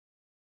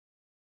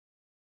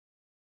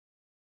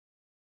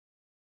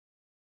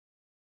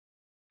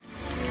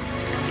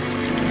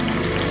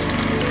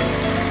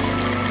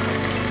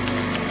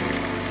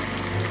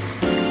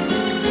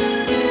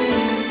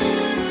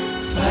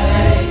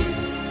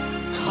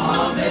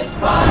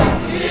cometh by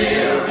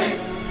hearing,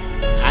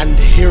 and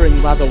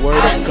hearing by the word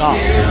of God.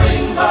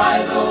 hearing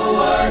by the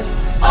word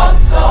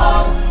of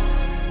God.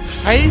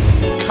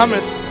 Faith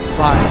cometh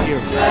by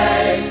hearing,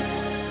 Faith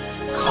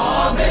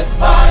cometh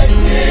by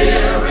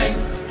hearing,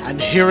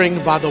 and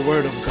hearing by the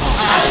word of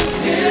God.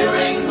 and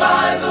hearing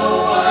by the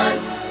word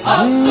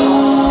of God.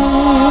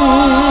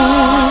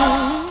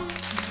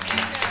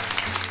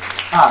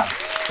 Hi,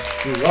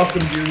 we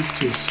welcome you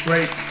to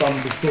Straight from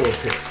the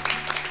Pulpit.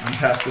 I'm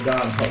Pastor Don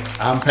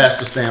Hope, I'm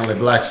Pastor Stanley,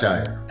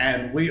 Blackshire.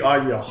 and we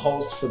are your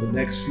host for the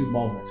next few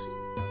moments.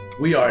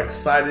 We are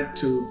excited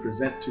to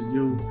present to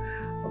you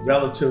a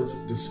relative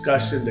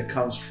discussion that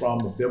comes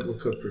from a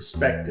biblical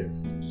perspective.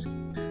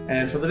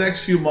 And for the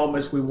next few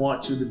moments, we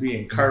want you to be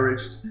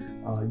encouraged.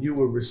 You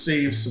will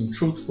receive some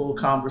truthful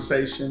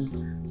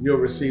conversation. You'll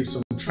receive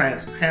some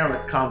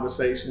transparent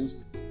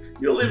conversations.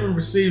 You'll even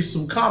receive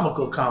some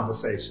comical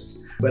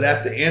conversations. But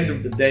at the end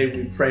of the day,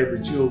 we pray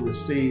that you'll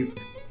receive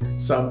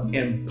some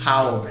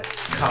empowerment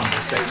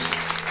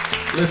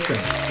conversations. Listen,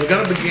 we're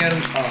going to begin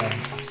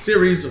a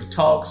series of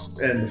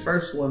talks, and the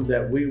first one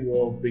that we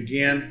will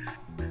begin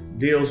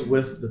deals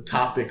with the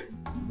topic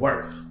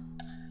worth.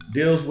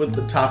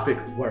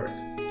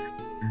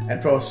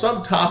 And for a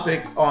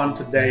subtopic on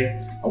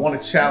today, I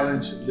want to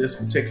challenge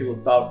this particular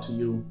thought to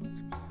you: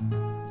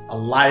 a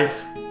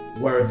life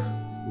worth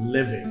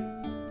living.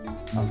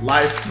 A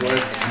life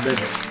worth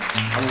living.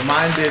 I'm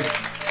reminded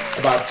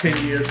about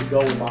 10 years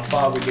ago when my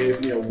father gave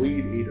me a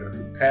weed eater.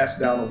 He passed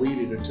down a weed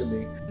eater to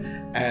me,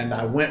 and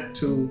I went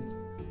to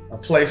a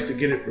place to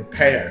get it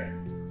repaired.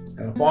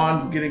 And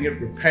upon getting it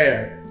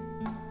repaired,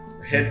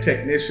 the head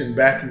technician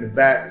back in the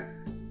back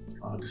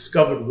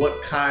discovered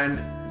what kind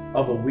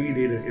of a weed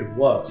eater it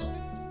was.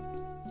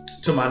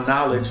 To my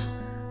knowledge,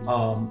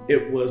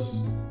 it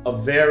was a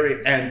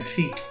very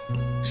antique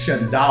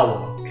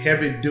Shandawa,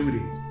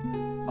 heavy-duty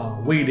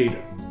weed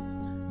eater.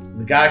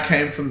 The guy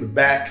came from the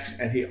back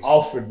and he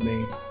offered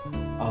me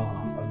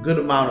a good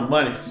amount of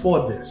money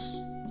for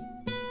this.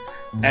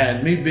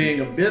 And me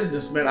being a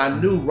businessman, I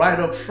knew right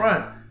up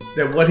front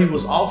that what he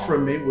was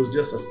offering me was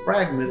just a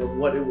fragment of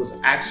what it was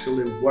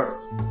actually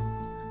worth.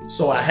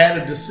 So I had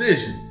a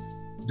decision.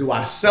 Do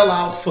I sell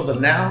out for the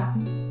now,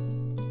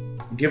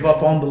 give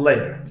up on the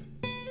later?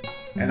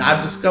 And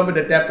I discovered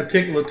at that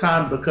particular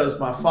time, because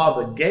my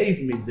father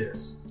gave me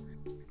this,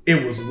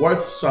 it was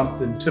worth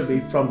something to me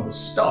from the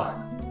start.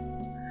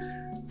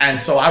 And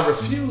so I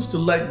refused to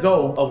let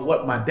go of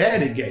what my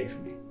daddy gave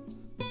me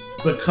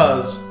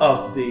because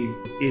of the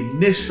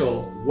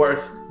initial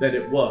worth that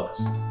it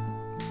was.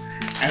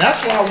 And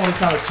that's why I want to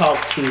kind of talk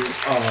to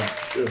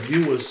the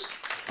viewers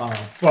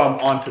from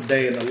on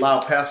today and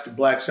allow Pastor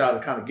Blackshire to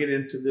kind of get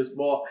into this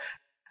more.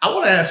 I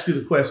want to ask you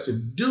the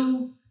question: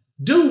 Do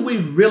we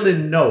really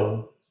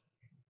know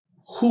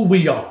who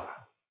we are?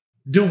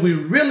 Do we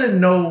really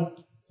know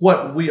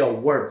what we are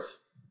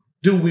worth?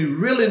 Do we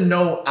really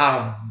know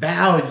our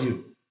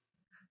value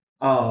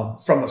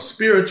from a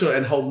spiritual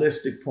and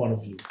holistic point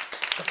of view?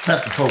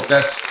 Pastor Pope,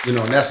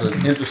 that's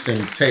an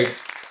interesting take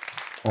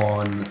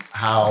on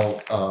how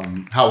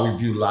we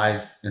view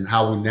life and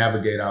how we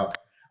navigate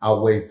our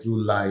way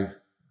through life,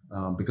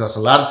 because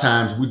a lot of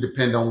times we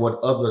depend on what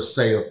others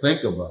say or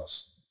think of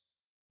us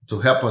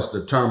to help us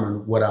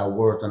determine what our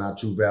worth and our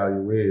true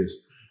value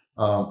is.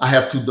 I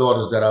have two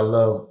daughters that I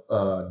love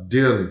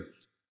dearly.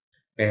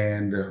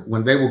 And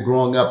when they were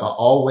growing up, I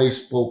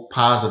always spoke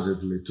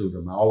positively to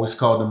them. I always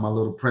called them my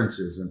little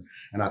princes,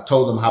 and I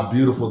told them how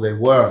beautiful they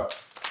were.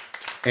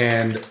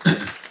 And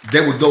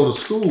they would go to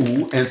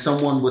school and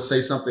someone would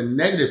say something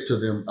negative to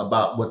them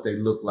about what they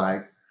look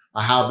like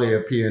or how they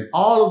appear. And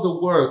all of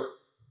the work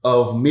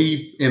of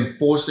me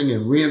enforcing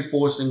and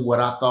reinforcing what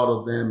I thought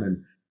of them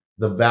and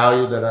the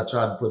value that I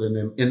tried to put in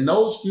them, in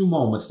those few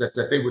moments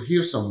that they would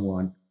hear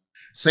someone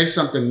say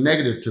something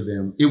negative to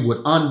them, it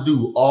would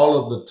undo all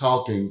of the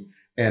talking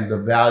and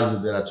the value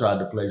that I tried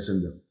to place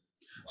in them.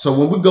 So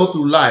when we go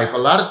through life, a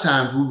lot of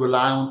times we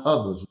rely on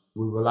others.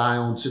 We rely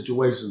on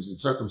situations and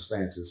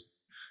circumstances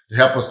to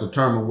help us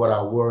determine what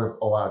our worth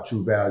or our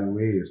true value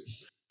is.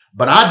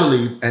 But I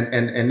believe, and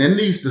in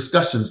these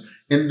discussions,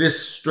 in this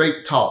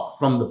straight talk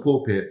from the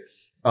pulpit,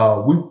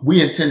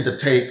 we intend to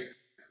take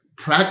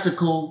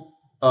practical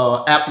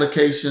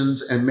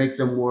applications and make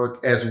them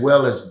work, as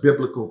well as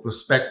biblical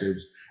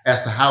perspectives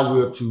as to how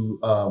we're to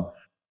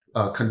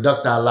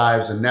conduct our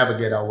lives and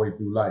navigate our way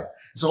through life.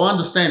 So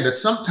understand that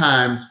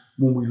sometimes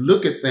when we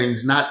look at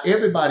things, not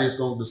everybody is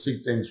going to see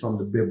things from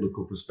the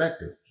biblical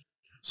perspective.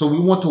 So we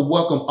want to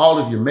welcome all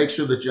of you. Make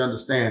sure that you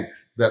understand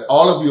that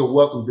all of you are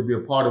welcome to be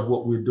a part of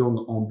what we're doing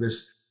on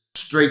this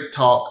straight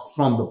talk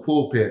from the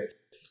pulpit,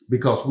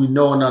 because we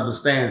know and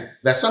understand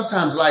that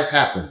sometimes life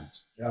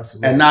happens.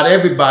 Absolutely. And not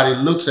everybody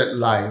looks at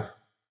life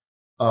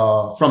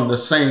from the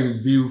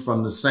same view,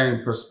 from the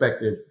same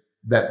perspective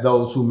that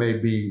those who may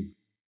be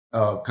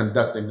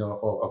conducting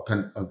or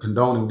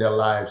condoning their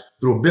lives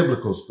through a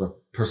biblical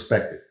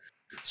perspective.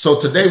 So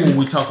today when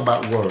we talk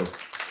about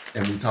worth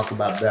and we talk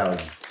about value,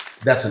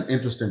 that's an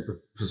interesting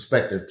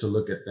perspective to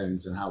look at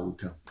things and how we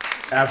come.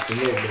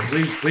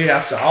 Absolutely. We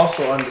have to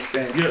also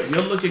understand,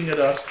 you're looking at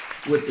us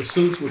with the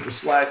suits, with the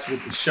slacks,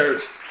 with the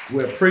shirts.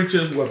 We're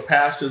preachers, we're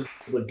pastors,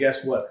 but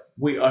guess what?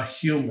 We are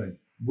human.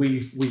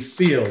 We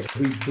feel,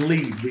 we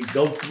bleed, we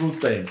go through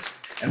things.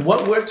 And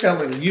what we're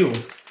telling you,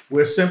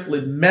 we're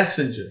simply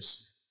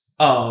messengers,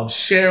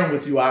 sharing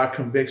with you our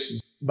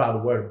convictions by the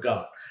word of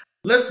God.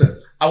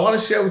 Listen, I want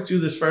to share with you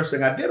this first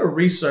thing. I did a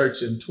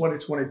research in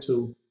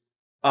 2022.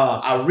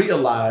 I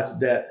realized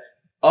that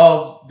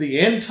of the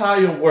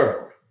entire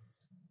world,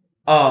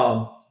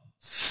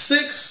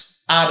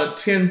 6 out of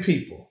 10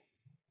 people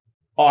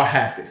are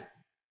happy.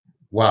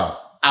 Wow.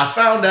 I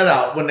found that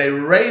out when they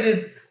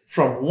rated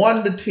from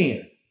 1 to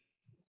 10.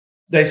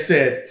 They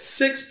said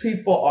 6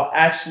 people are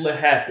actually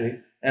happy.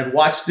 And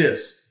watch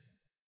this.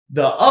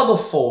 The other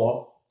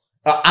 4,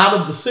 out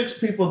of the 6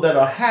 people that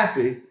are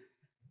happy,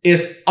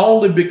 is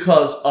only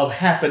because of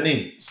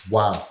happenings.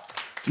 Wow.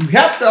 You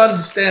have to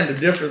understand the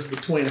difference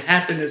between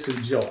happiness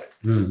and joy.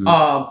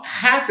 Mm-hmm.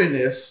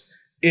 Happiness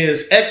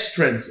is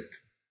extrinsic,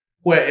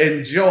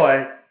 where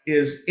joy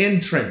is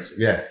intrinsic.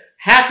 Yeah.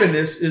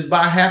 Happiness is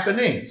by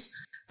happenings.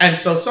 And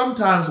so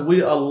sometimes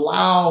we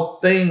allow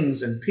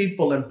things and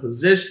people and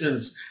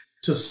positions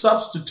to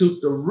substitute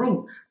the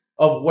root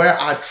of where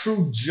our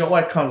true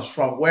joy comes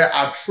from, where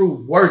our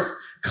true worth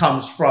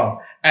comes from.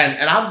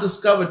 And I've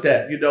discovered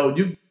that, you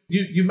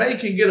may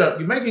can get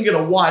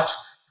a watch,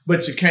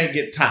 but you can't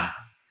get time.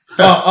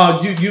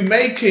 You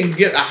may can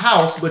get a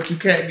house, but you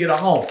can't get a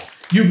home.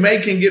 You may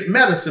can get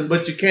medicine,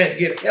 but you can't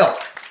get help.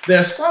 There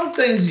are some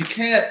things you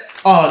can't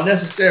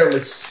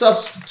necessarily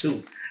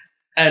substitute.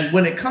 And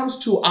when it comes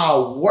to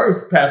our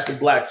worth, Pastor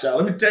Blackshire,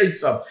 let me tell you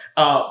something.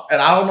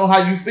 And I don't know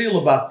how you feel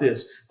about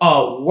this.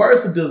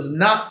 Worth does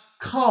not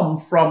come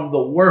from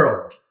the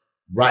world.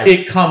 Right.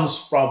 It comes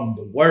from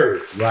the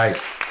word. Right.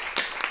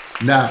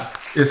 Now,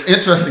 it's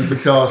interesting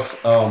because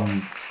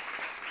I've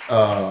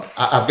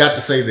got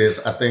to say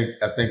this. I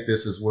think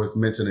this is worth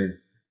mentioning.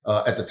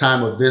 At the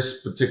time of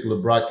this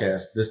particular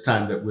broadcast, this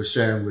time that we're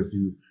sharing with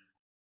you,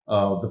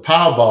 the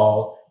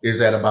Powerball is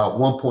at about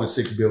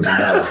 $1.6 billion.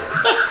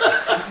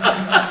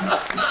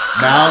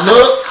 Now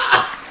look,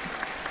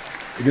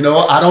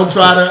 I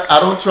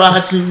don't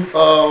try to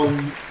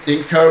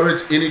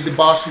encourage any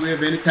debauchery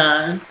of any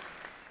kind.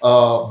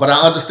 But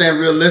I understand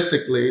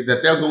realistically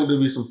that there are going to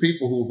be some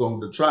people who are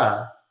going to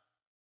try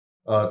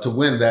to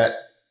win that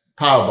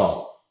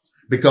Powerball,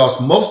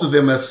 because most of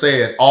them have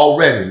said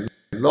already,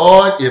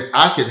 Lord, if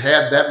I could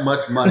have that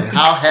much money,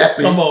 how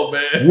happy Come on,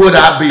 man. would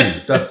I be?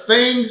 The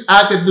things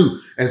I could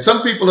do. And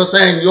some people are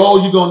saying,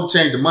 you're going to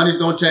change. The money's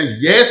going to change.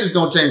 Yes, it's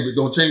going to change. It's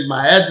going to change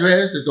my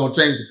address. It's going to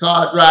change the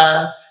car I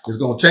drive. It's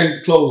going to change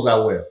the clothes I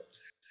wear.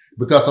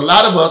 Because a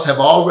lot of us have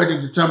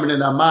already determined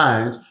in our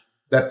minds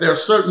that there are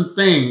certain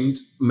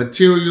things,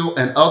 material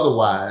and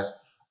otherwise,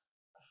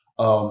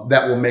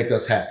 that will make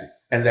us happy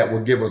and that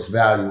will give us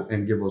value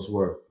and give us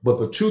worth. But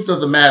the truth of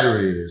the matter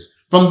is,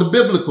 from the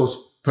biblical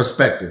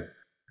perspective,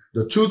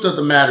 the truth of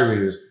the matter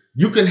is,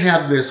 you can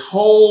have this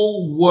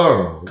whole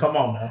world. Come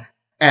on now.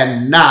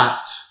 And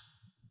not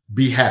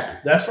be happy.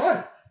 That's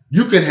right.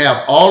 You can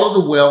have all of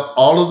the wealth,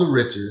 all of the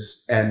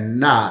riches, and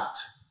not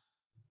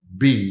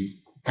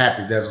be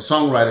happy. There's a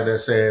songwriter that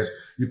says,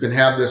 you can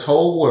have this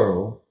whole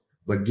world,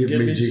 but give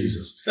me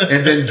Jesus.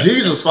 And then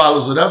Jesus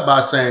follows it up by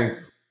saying,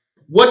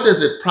 what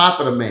does it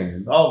profit a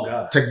man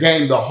to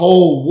gain the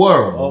whole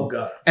world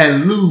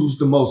and lose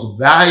the most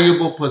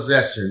valuable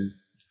possession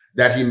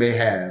that he may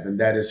have, and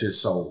that is his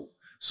soul?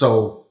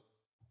 So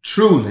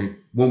truly,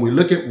 when we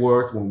look at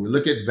worth, when we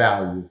look at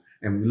value,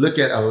 and we look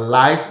at a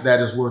life that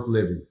is worth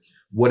living,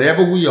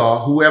 whatever we are,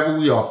 whoever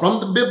we are, from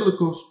the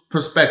biblical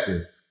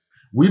perspective,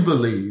 we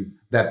believe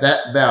that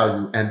that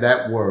value and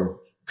that worth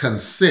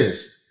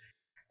consists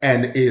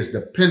and is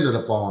dependent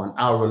upon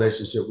our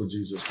relationship with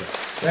Jesus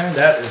Christ. Man,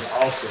 that is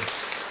awesome.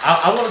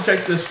 I want to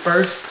take this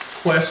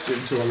first question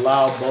to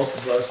allow both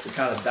of us to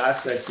kind of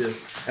dissect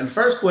this. And the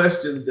first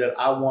question that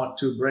I want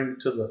to bring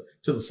to the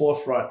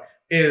forefront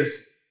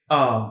is,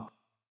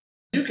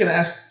 you can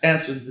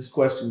answer this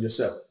question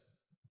yourself.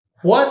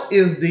 What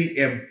is the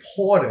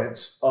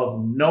importance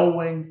of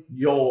knowing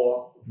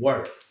your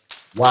worth?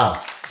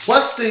 Wow.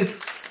 What's the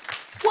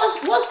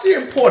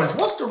importance?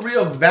 What's the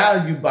real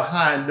value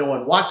behind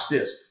knowing, watch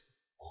this,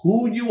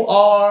 who you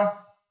are,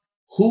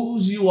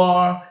 whose you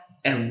are,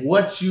 and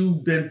what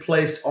you've been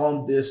placed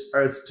on this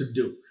earth to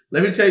do?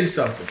 Let me tell you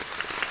something.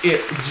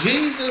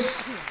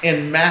 Jesus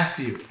in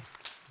Matthew,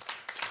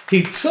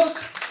 he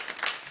took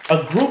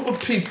a group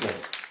of people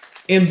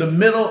in the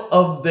middle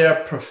of their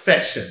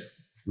profession.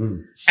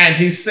 And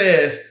he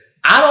says,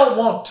 I don't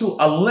want to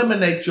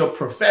eliminate your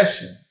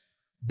profession,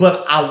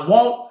 but I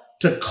want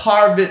to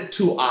carve it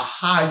to a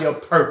higher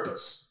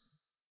purpose.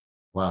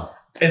 Wow.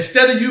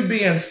 Instead of you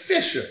being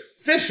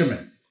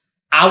fishermen,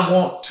 I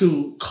want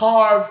to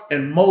carve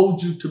and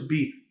mold you to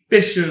be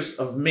fishers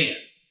of men.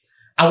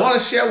 I want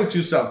to share with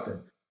you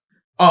something.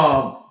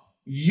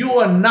 You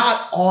are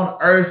not on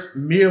earth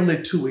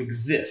merely to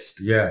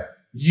exist. Yeah.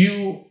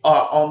 You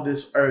are on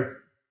this earth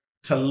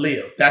to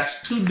live.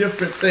 That's two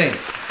different things.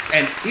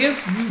 And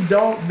if you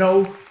don't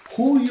know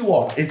who you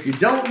are, if you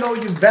don't know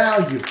your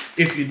value,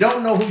 if you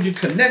don't know who you're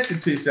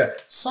connected to,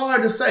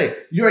 sorry to say,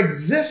 you're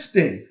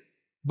existing,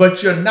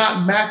 but you're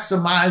not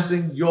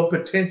maximizing your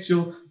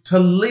potential to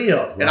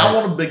live. Right. And I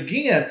want to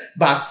begin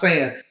by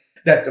saying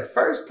that the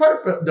first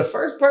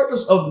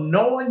purpose of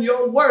knowing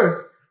your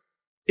worth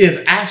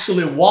is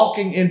actually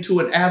walking into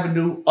an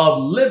avenue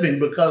of living,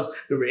 because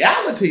the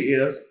reality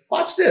is,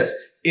 watch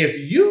this, if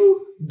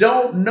you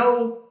don't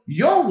know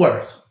your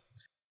worth,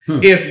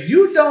 if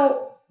you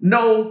don't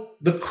know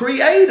the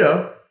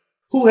creator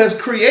who has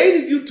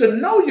created you to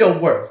know your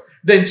worth,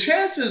 then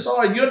chances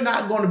are you're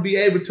not going to be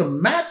able to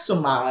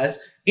maximize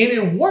any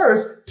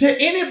worth to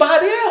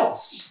anybody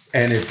else.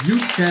 And if you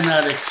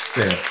cannot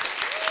accept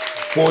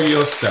for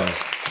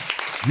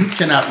yourself, you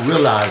cannot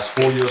realize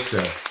for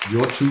yourself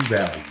your true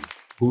value,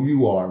 who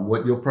you are, and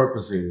what your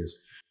purpose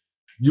is,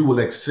 you will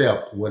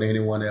accept what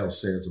anyone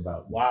else says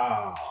about you.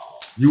 Wow.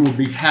 You will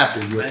be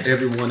happy with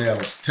everyone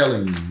else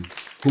telling you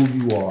who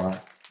you are,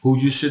 who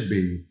you should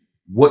be,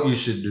 what you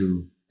should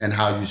do, and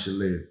how you should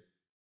live.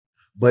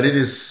 But it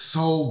is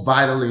so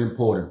vitally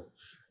important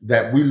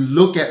that we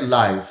look at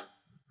life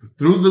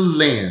through the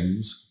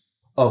lens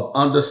of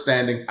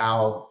understanding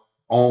our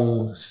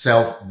own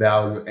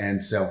self-value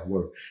and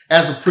self-worth.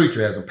 As a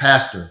preacher, as a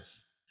pastor,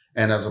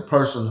 and as a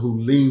person who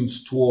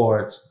leans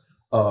towards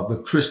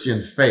the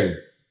Christian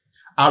faith,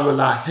 I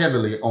rely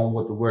heavily on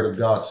what the Word of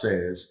God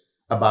says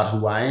about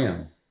who I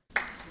am.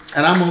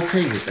 And I'm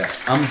okay with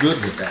that. I'm good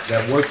with that.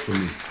 That works for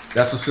me.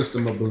 That's a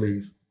system of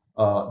belief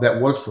that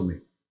works for me.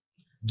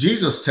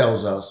 Jesus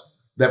tells us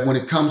that when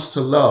it comes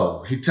to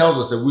love, he tells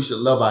us that we should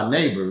love our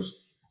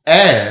neighbors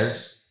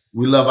as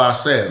we love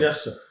ourselves.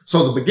 Yes, sir.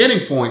 So the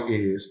beginning point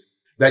is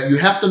that you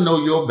have to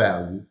know your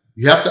value.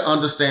 You have to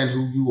understand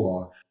who you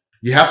are.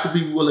 You have to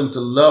be willing to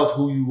love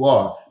who you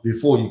are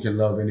before you can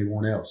love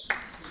anyone else.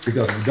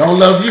 Because if you don't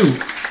love you,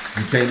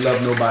 you can't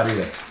love nobody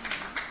else.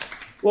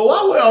 Well,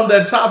 while we're on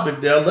that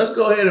topic, Dale, let's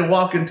go ahead and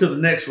walk into the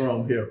next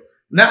room here.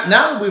 Now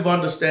that we've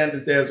understood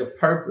that there's a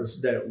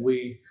purpose that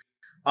we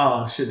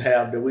should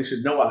have, that we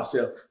should know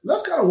ourselves,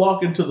 let's kind of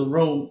walk into the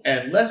room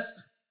and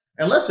let's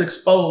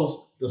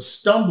expose the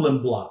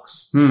stumbling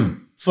blocks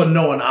for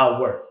knowing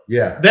our worth.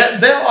 Yeah.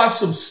 There are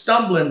some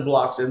stumbling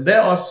blocks, and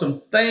there are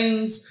some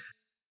things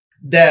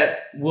that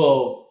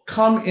will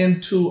come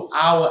into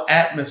our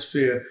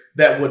atmosphere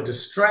that will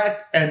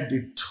distract and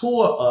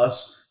detour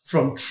us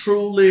from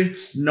truly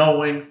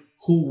knowing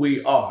who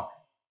we are.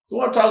 You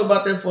want to talk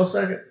about that for a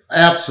second?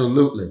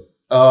 Absolutely.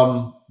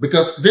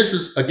 Because this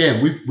is,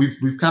 again,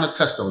 we've kind of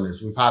touched on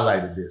this. We've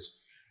highlighted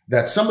this,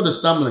 that some of the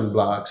stumbling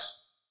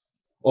blocks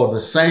are the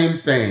same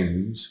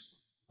things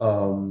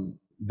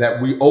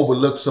that we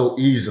overlook so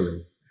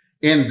easily,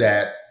 in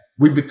that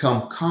we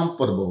become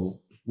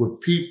comfortable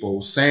with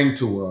people saying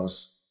to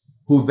us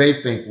who they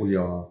think we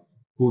are,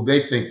 who they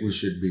think we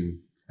should be,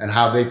 and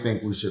how they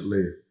think we should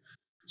live.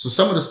 So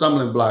some of the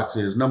stumbling blocks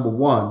is, number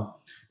one,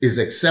 is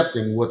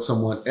accepting what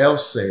someone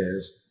else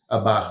says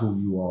about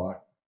who you are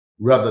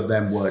rather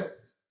than what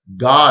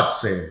God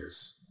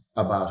says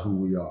about who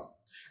we are.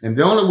 And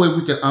the only way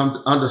we can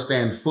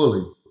understand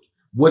fully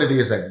what it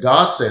is that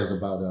God says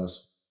about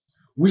us,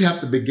 we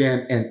have to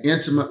begin an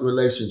intimate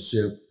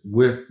relationship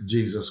with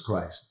Jesus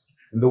Christ.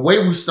 And the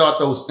way we start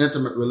those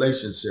intimate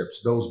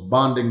relationships, those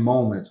bonding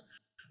moments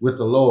with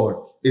the Lord,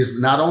 is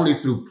not only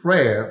through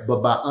prayer,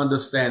 but by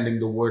understanding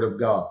the Word of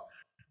God.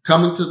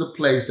 Coming to the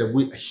place that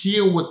we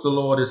hear what the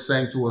Lord is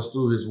saying to us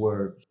through his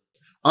word,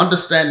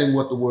 understanding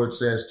what the word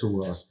says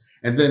to us,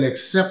 and then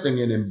accepting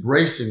and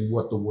embracing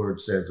what the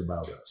word says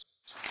about us.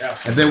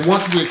 Absolutely. And then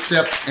once we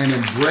accept and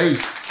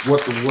embrace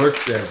what the word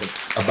says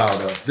about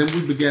us, then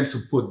we begin to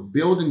put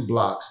building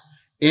blocks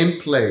in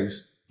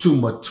place to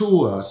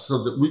mature us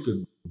so that we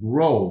could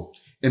grow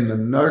in the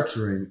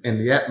nurturing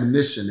and the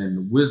admonition and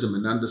the wisdom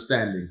and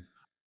understanding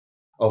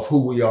of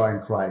who we are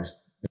in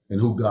Christ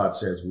and who God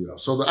says we are.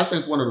 So I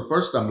think one of the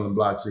first stumbling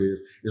blocks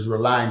is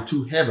relying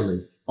too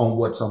heavily on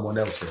what someone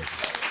else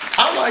says.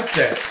 I like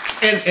that.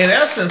 In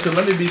essence, and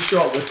let me be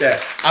short with that,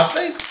 I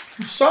think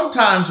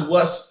sometimes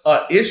what's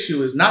an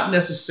issue is not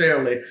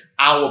necessarily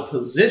our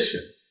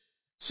position.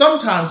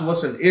 Sometimes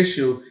what's an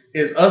issue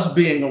is us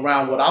being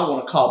around what I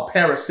want to call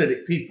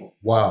parasitic people.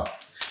 Wow.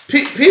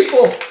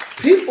 People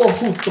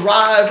who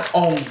thrive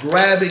on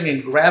grabbing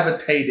and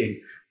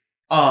gravitating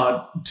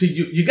to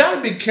you. You got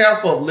to be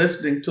careful of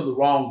listening to the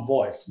wrong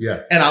voice.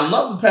 Yeah. And I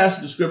love the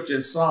passage of scripture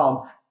in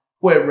Psalm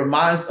where it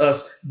reminds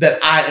us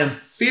that I am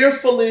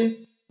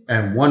fearfully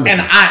and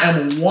I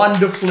am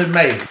wonderfully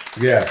made.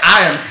 Yeah.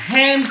 I am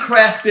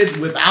handcrafted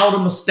without a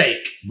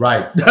mistake.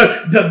 Right.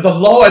 The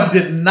Lord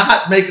did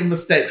not make a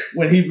mistake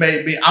when he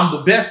made me. I'm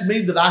the best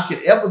me that I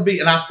could ever be.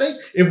 And I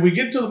think if we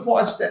get to the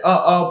point,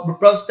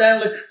 Brother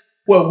Stanley,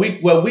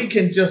 where we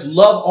can just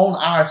love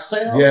on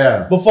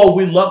ourselves before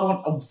we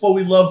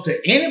love to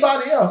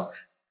anybody else,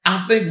 I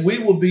think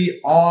we will be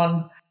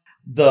on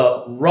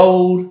the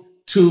road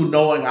to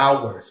knowing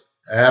our worth.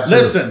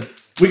 Absolutely. Listen,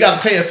 we got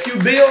to pay a few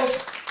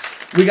bills.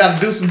 We got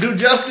to do some due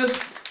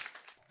justice.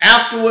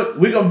 Afterward,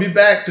 we're going to be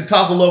back to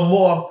talk a little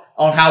more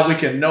on how we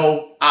can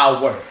know our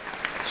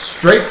worth.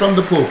 Straight from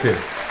the pulpit,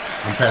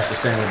 I'm Pastor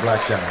Stanley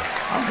Blackshire.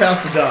 I'm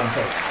Pastor Don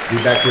Pope. Be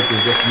back with you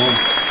in just a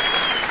moment.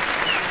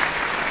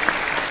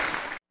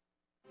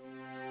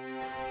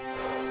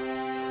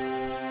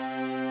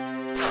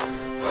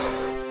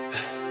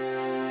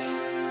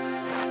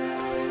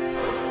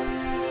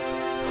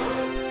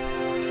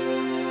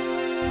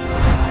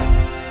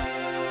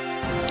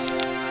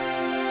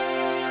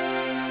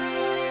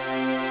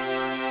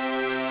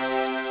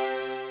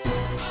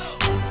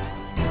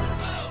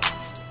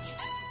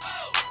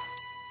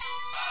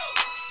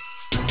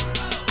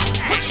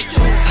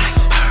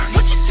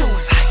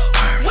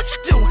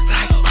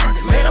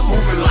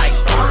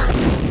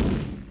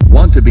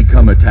 Want to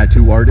become a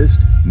tattoo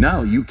artist?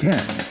 Now you can.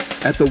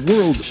 At the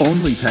world's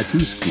only tattoo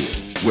school,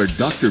 where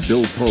Dr.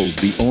 Bill Poe,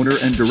 the owner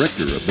and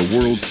director of the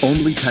world's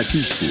only tattoo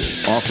school,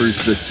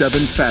 offers the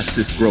 7th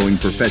fastest growing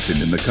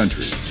profession in the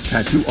country.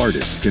 Tattoo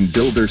artists can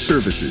bill their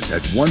services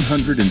at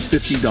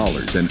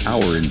 $150 an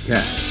hour in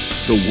cash.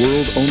 The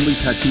world only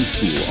tattoo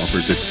school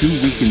offers a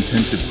 2-week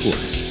intensive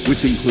course,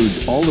 which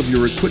includes all of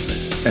your equipment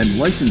and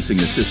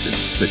licensing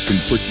assistance that can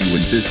put you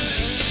in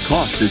business.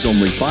 Cost is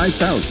only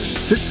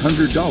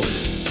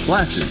 $5,600.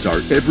 Classes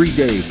are every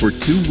day for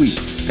 2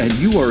 weeks, and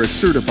you are a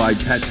certified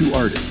tattoo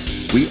artist.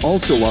 We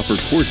also offer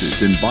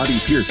courses in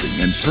body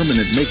piercing and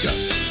permanent makeup.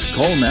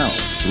 Call now,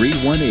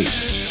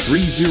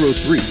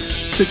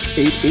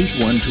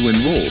 318-303-6881 to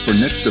enroll for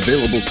next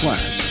available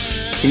class.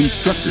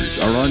 Instructors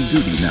are on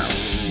duty now.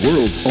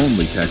 World's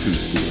only tattoo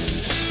school.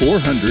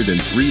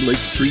 403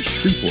 Lake Street,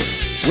 Shreveport.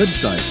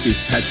 Website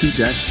is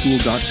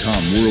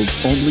tattoo-school.com. World's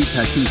only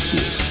tattoo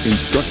school.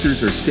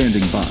 Instructors are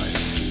standing by.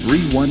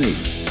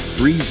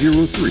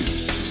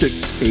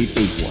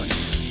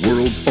 318-303-6881.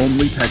 World's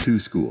only tattoo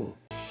school.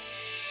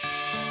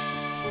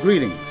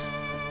 Greetings.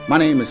 My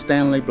name is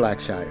Stanley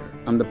Blackshire.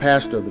 I'm the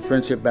pastor of the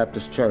Friendship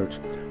Baptist Church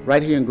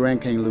right here in Grand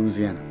Canyon,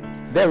 Louisiana.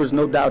 There is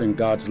no doubt in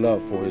God's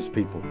love for his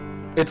people.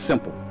 It's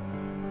simple.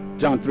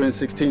 John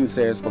 3:16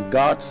 says, "For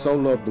God so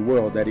loved the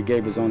world that he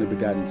gave his only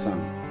begotten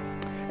Son."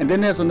 And then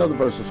there's another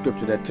verse of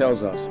scripture that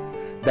tells us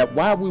that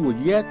while we were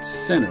yet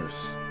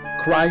sinners,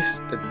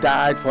 Christ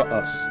died for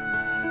us.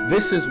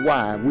 This is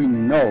why we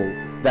know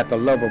that the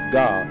love of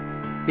God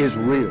is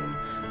real.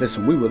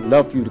 Listen, we would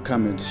love for you to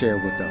come and share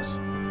with us.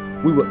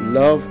 We would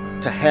love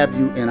to have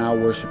you in our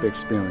worship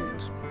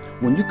experience.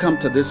 When you come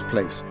to this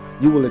place,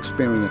 you will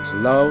experience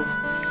love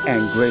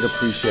and great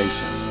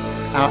appreciation.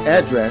 Our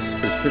address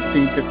is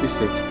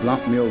 1556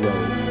 Blunt Mill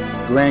Road,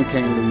 Grand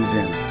Canyon,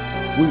 Louisiana.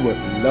 We would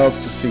love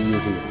to see you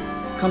here.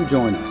 Come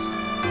join us.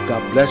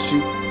 God bless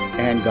you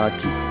and God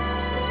keep you.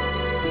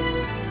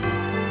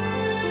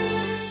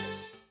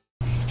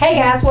 Hey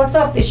guys, what's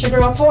up? This your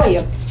girl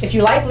Toya. If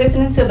you like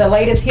listening to the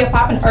latest hip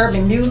hop and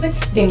urban music,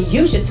 then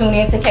you should tune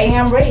in to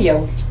K-Ham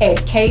Radio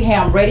at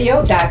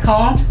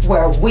khamradio.com,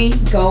 where we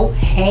go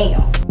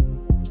ham.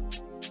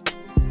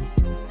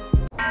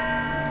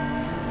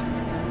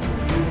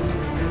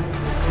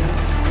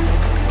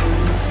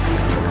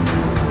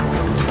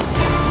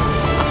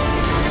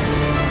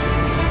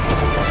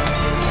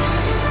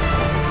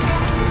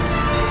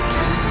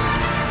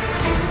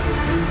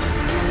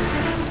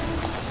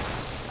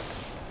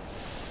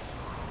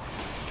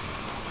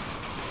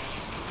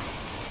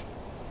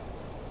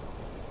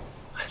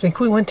 I think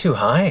we went too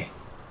high.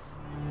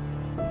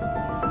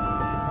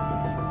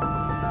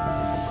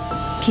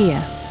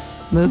 Kia,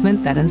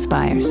 movement that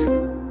inspires.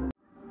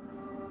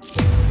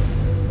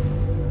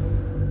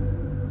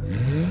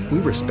 We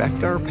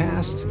respect our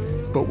past,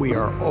 but we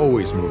are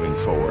always moving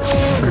forward.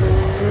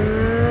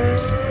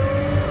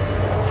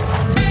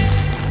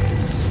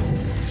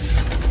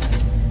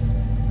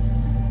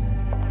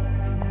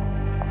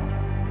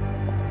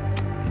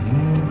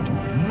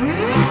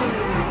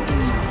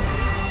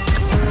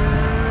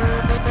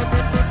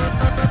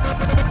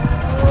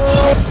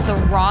 The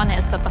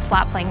rawness of the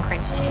flat plane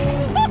crane.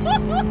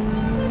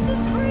 This is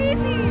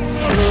crazy.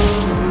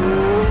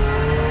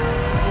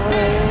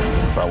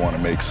 If I want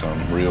to make some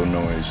real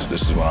noise,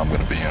 this is what I'm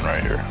going to be in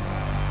right here.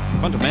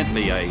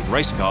 Fundamentally a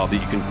race car that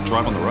you can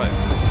drive on the road.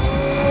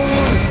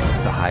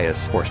 The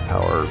highest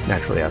horsepower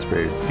naturally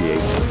aspirated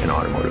V8 in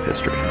automotive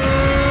history.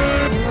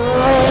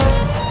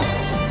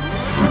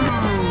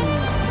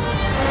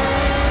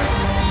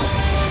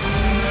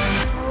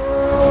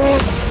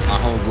 Our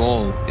whole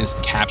goal is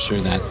to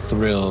capture that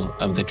thrill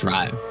of the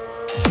drive.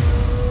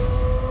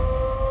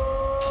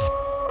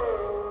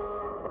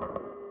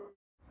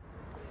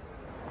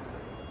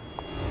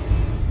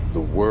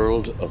 The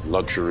world of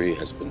luxury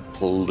has been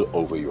pulled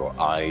over your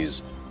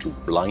eyes to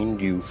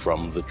blind you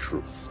from the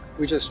truth.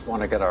 We just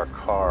want to get our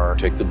car.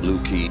 Take the blue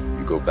key,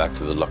 you go back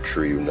to the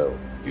luxury you know.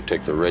 You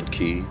take the red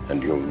key,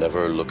 and you'll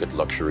never look at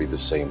luxury the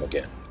same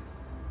again.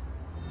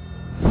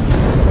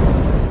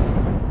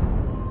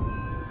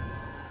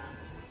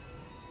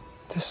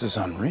 This is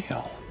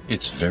unreal.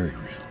 It's very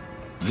real.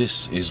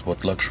 This is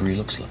what luxury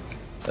looks like.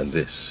 And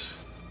this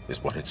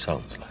is what it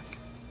sounds like.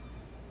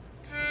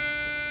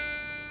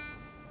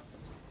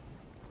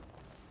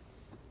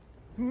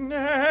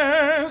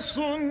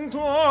 nessun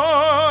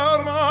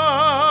torna,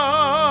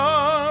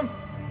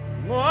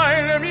 ma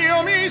il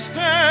mio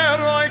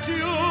mistero è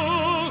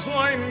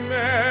chiuso in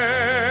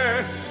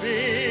me,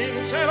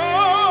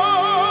 vincerò.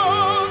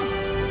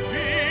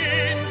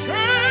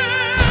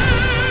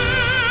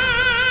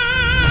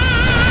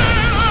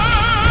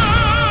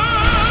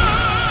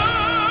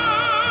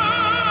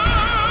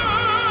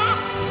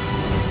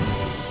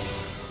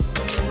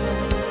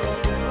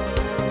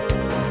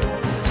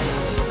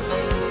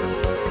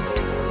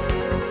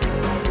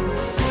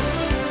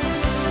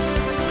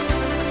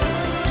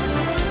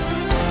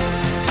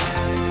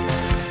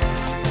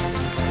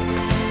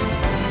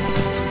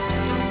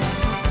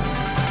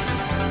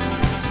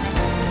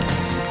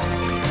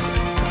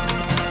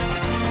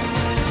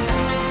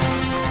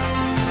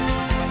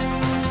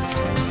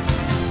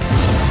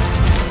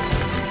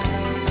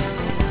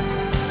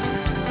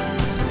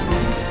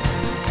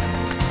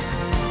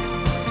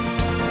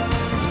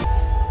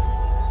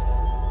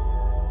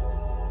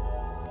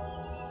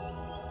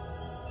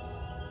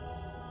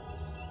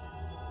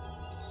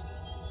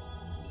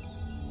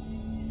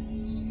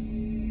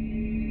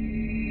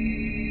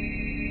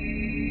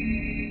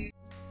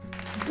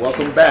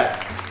 Welcome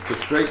back to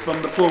Straight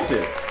from the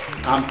Pulpit.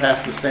 I'm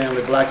Pastor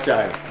Stanley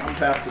Blackshire. I'm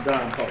Pastor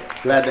Don Pope.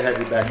 Glad to have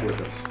you back with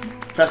us.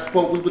 Pastor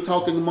Pope, we were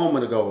talking a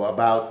moment ago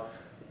about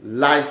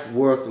life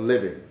worth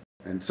living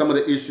and some of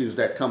the issues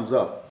that comes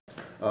up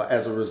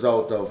as a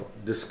result of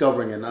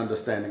discovering and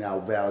understanding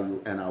our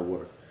value and our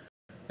worth.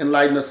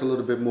 Enlighten us a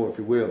little bit more, if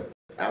you will.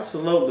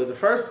 Absolutely. The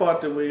first part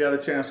that we got a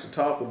chance to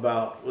talk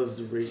about was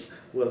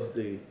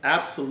the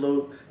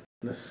absolute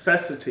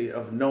necessity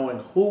of knowing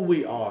who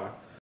we are,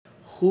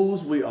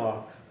 whose we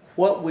are,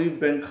 what we've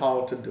been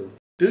called to do.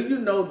 Do you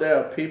know there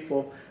are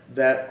people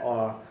that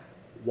are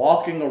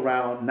walking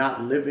around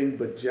not living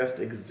but just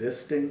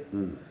existing?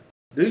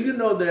 Do you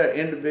know there are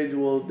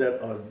individuals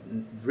that are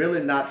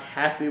really not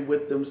happy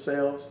with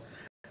themselves?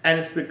 And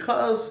it's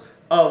because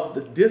of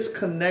the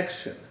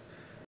disconnection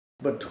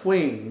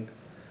between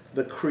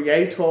the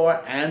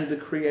creator and the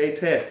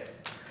created.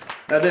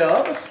 Now there are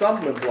other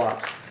stumbling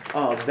blocks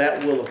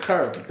that will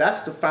occur, but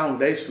that's the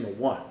foundational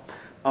one.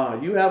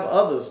 You have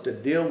others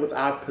that deal with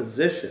our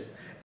position.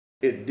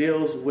 It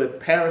deals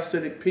with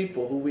parasitic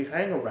people who we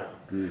hang around.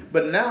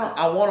 But now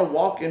I want to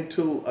walk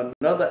into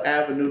another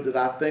avenue that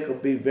I think will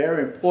be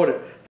very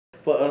important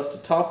for us to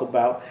talk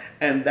about,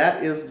 and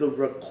that is the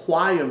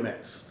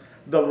requirements.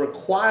 The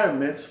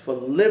requirements for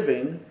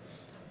living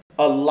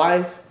a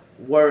life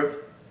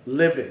worth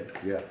living.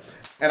 Yeah.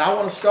 And I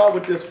want to start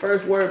with this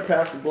first word,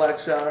 Pastor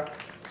Blackshire,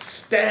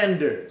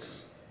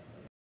 standards.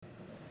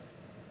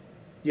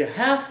 You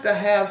have to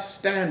have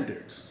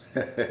standards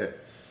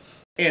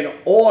in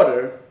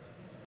order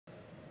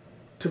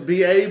to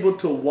be able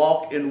to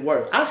walk in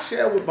worth. I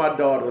share with my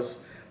daughters,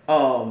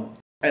 and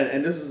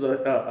this is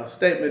a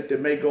statement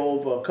that may go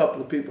over a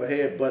couple of people's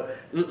head, but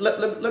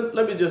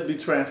let me just be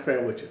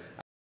transparent with you.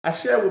 I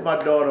shared with my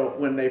daughter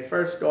when they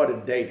first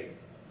started dating.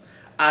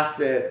 I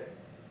said,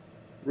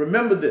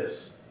 remember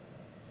this,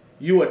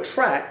 you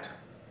attract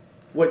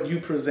what you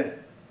present.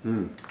 Let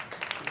me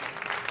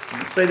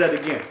say that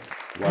again.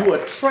 Wow. You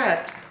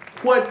attract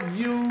what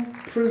you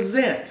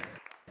present.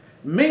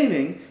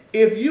 Meaning,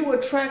 if you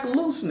attract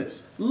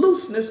looseness,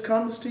 looseness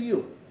comes to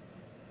you.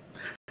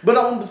 But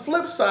on the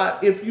flip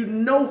side, if you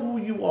know who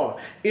you are,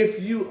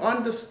 if you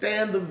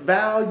understand the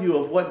value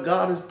of what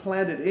God has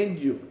planted in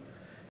you,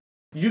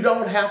 you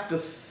don't have to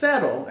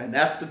settle, and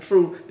that's the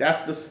truth,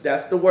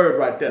 that's the word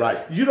right there. Right.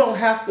 You don't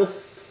have to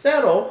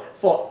settle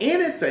for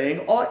anything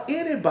or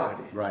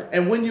anybody. Right.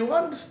 And when you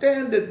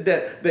understand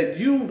that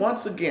you,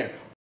 once again,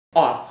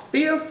 are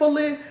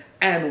fearfully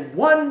and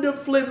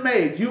wonderfully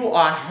made. You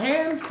are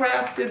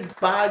handcrafted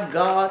by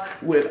God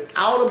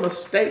without a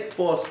mistake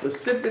for a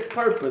specific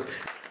purpose.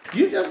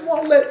 You just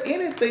won't let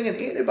anything and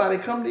anybody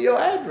come to your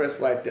address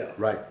right there.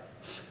 Right.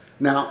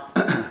 Now,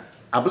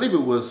 I believe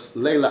it was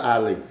Layla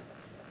Ali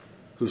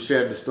who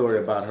shared the story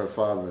about her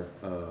father,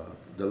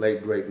 the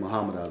late, great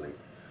Muhammad Ali.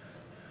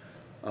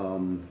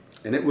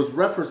 And it was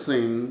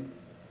referencing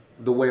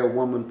the way a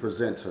woman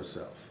presents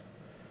herself.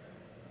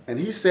 And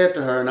he said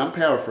to her, and I'm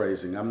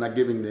paraphrasing, I'm not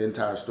giving the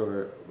entire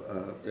story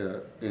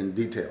in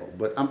detail,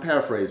 but I'm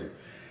paraphrasing.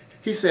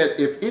 He said,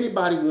 if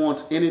anybody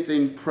wants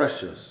anything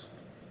precious,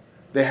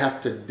 they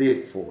have to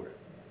dig for it.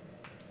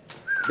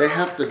 They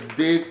have to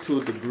dig to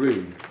a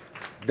degree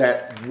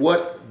that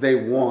what they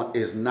want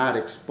is not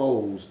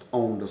exposed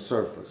on the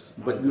surface,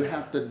 but you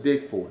have to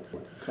dig for it.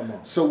 Come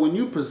on. So when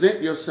you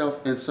present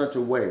yourself in such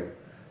a way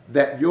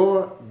that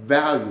your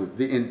value,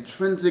 the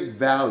intrinsic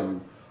value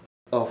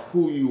of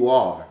who you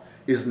are,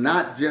 is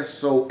not just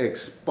so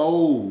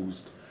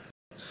exposed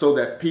so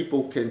that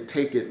people can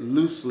take it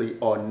loosely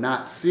or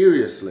not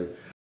seriously,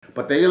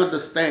 but they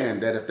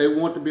understand that if they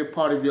want to be a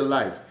part of your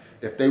life,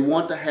 if they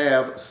want to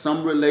have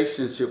some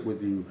relationship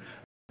with you,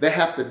 they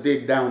have to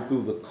dig down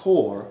through the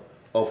core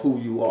of who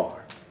you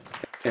are.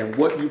 And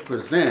what you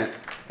present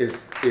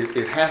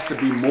it has to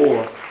be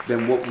more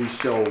than what we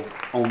show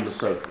on the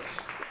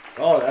surface.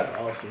 Oh, that's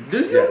awesome.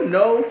 Do you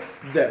know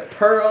that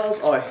pearls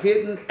are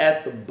hidden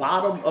at the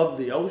bottom of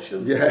the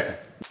ocean? Yeah.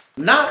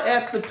 Not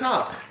at the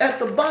top, at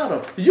the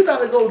bottom. You got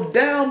to go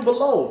down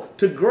below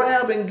to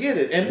grab and get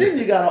it. And then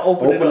you got to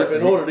open it up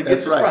in order to get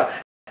the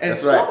prize. And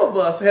some of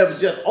us have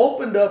just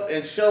opened up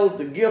and showed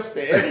the gifts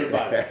to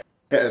everybody.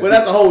 Well,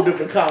 that's a whole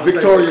different conversation.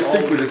 Victoria's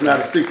Secret is not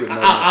a secret.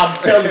 No. I'm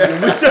telling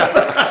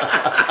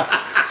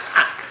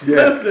you.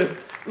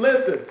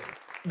 Listen.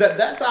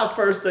 That's our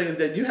first thing, is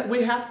that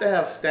we have to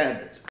have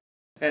standards.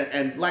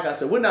 And like I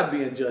said, we're not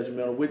being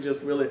judgmental. We're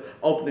just really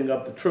opening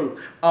up the truth.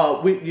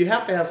 You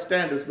have to have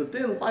standards, but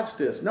then watch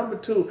this. Number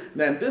two,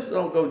 and this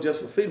don't go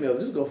just for females,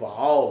 this go for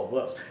all of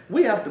us.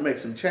 We have to make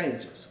some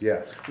changes.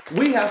 Yeah.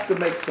 We have to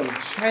make some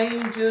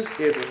changes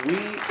if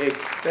we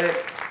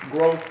expect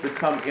growth to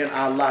come in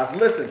our lives.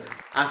 Listen,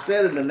 I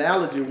said an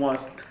analogy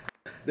once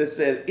that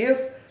said,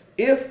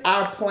 if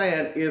our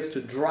plan is to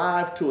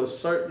drive to a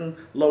certain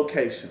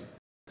location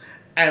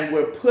and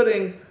we're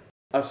putting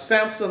a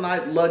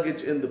Samsonite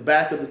luggage in the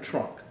back of the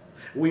trunk,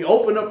 we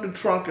open up the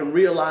trunk and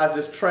realize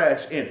there's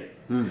trash in it.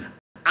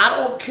 I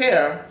don't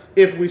care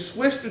if we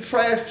switch the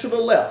trash to the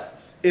left,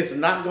 it's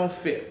not going to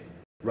fit.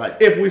 Right.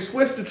 If we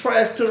switch the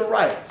trash to the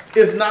right,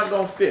 it's not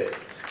going to fit.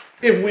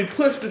 If we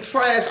push the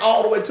trash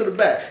all the way to the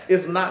back,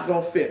 it's not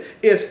going to fit.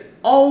 It's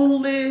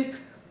only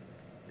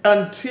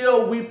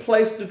until we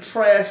place the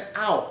trash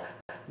out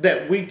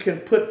that we can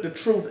put the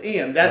truth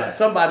in. That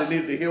somebody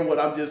needs to hear what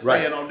I'm just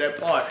saying on that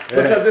part.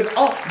 Because it's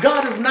all,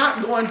 God is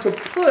not going to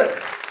put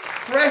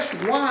fresh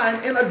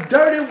wine in a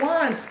dirty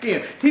wine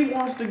skin. He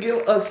wants to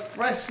give us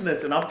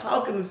freshness. And I'm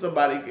talking to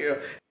somebody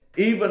here,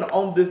 even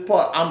on this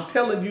part. I'm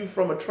telling you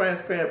from a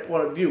transparent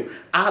point of view.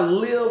 I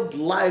lived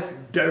life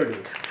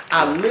dirty.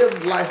 I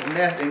lived life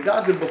nasty. And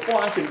God said,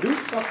 before I can do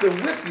something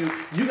with you,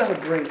 you got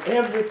to bring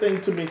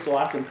everything to me so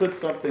I can put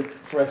something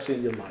fresh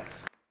in your life.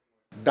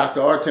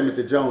 Dr. R.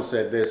 Timothy Jones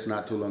said this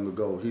not too long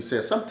ago. He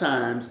said,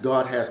 sometimes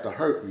God has to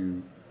hurt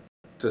you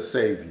to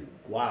save you.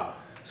 Wow.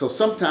 So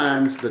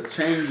sometimes the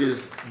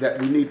changes that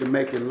we need to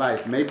make in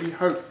life may be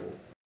hurtful.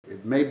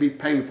 It may be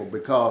painful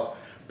because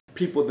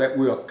people that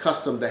we're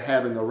accustomed to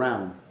having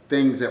around,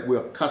 things that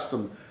we're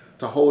accustomed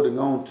to holding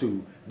on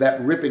to, that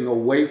ripping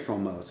away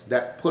from us,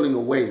 that pulling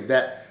away,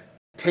 that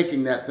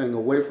taking that thing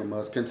away from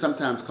us can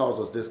sometimes cause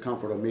us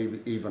discomfort or maybe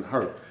even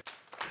hurt.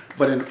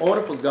 But in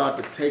order for God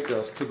to take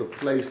us to the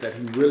place that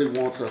he really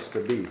wants us to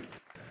be,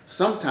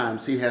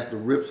 sometimes he has to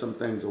rip some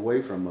things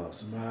away from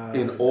us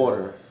in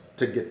order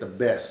to get the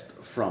best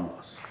from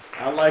us.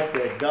 I like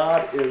that.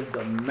 God is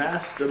the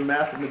master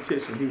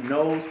mathematician. He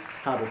knows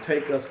how to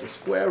take us to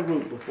square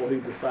root before he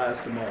decides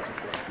to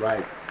multiply.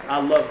 Right. I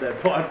love that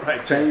part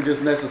right there. Change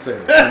is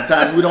necessary.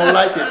 Sometimes we don't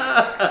like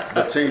it,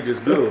 but change is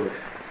good.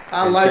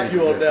 I like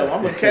you on that one.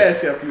 I'm going to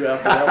cash up you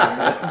after that one,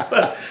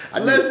 man.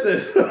 But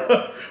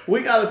listen,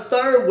 we got a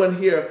third one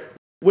here.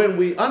 When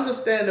we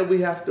understand that we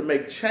have to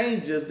make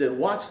changes, then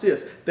watch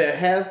this. There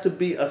has to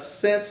be a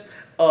sense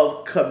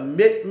of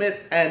commitment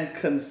and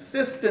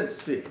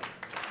consistency.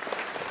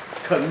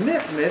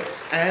 Commitment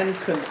and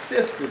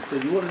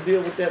consistency. You want to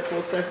deal with that for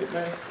a second,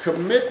 man?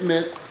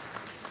 Commitment.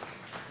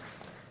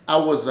 I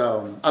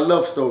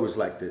love stories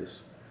like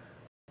this.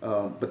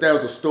 But there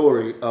was a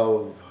story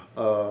of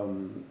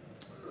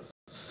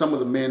some of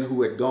the men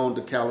who had gone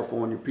to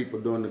California, people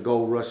during the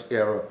gold rush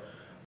era,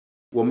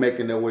 were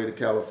making their way to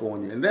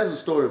California. And there's a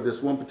story of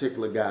this one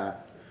particular guy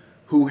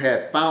who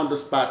had found a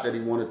spot that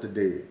he wanted to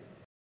dig.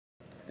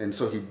 And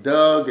so he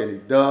dug and he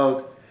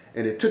dug,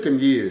 and it took him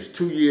years.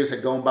 2 years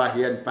had gone by,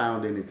 he hadn't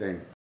found anything.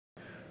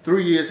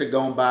 3 years had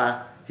gone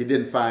by, he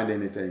didn't find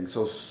anything.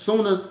 So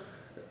sooner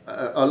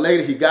or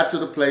later, he got to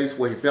the place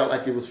where he felt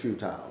like it was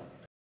futile.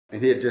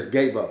 And he had just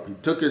gave up. He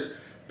took his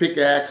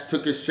pickaxe,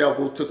 took his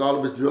shovel, took all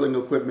of his drilling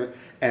equipment,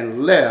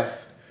 and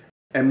left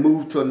and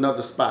moved to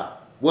another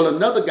spot. Well,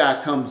 another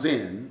guy comes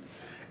in,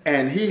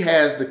 and he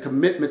has the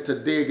commitment to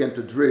dig and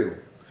to drill.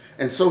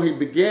 And so he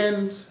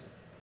begins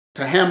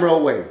to hammer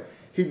away.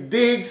 He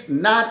digs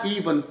not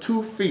even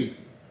 2 feet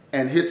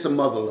and hits a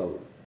mother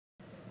lode.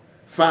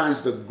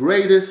 Finds the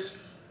greatest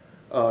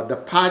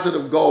deposit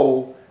of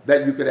gold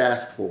that you could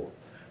ask for.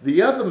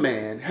 The other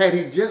man, had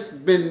he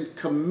just been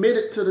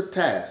committed to the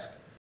task,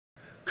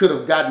 could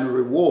have gotten the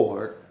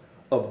reward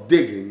of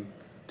digging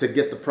to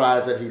get the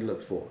prize that he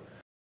looked for.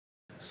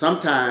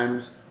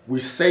 Sometimes we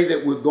say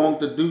that we're going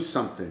to do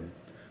something.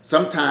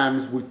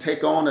 Sometimes we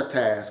take on a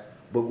task,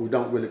 but we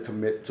don't really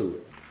commit to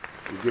it.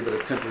 We give it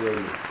a temporary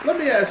move. Let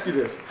me ask you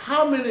this.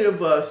 How many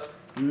of us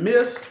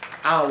missed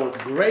our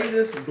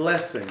greatest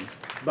blessings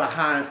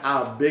behind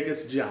our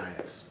biggest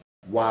giants?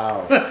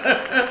 Wow.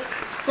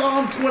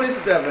 Psalm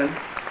 27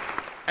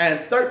 and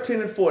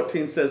 13 and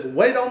 14 says,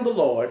 wait on the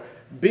Lord,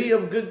 be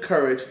of good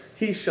courage,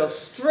 he shall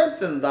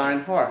strengthen thine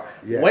heart.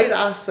 Yeah. Wait,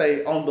 I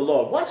say, on the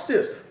Lord. Watch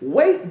this.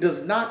 Wait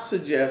does not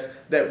suggest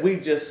that we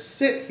just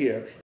sit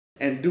here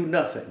and do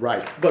nothing.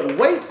 Right. But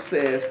wait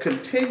says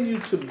continue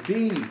to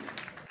be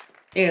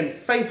in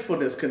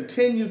faithfulness,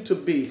 continue to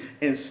be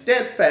in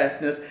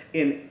steadfastness,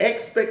 in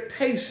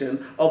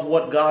expectation of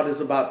what God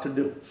is about to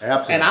do.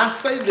 Absolutely. And I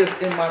say this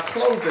in my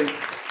closing,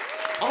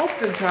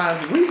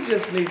 oftentimes we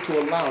just need to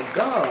allow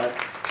God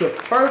to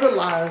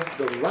fertilize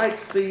the right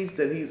seeds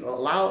that he's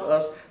allowed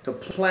us to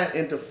plant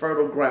into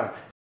fertile ground.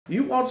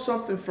 You want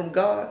something from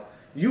God?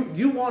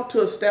 You want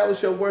to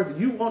establish your worth?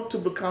 You want to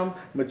become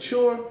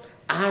mature?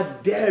 I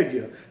dare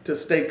you to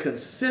stay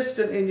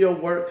consistent in your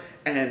work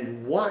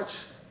and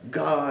watch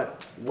God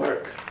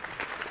work.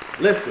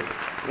 Listen,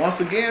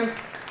 once again,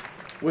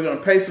 we're going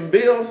to pay some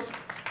bills.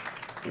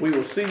 We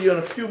will see you in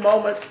a few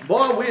moments.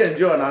 Boy, we're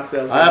enjoying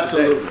ourselves.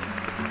 Absolutely.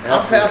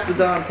 I'm Pastor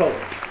Don Pope.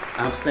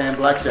 I'm Stan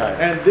Blackshire.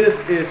 And this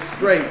is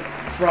Straight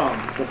from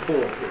the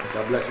Pulpit.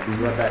 God bless you.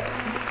 Be right back.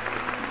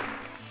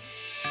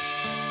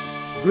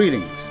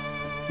 Greetings.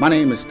 My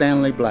name is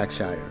Stanley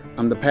Blackshire.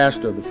 I'm the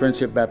pastor of the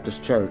Friendship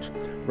Baptist Church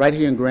right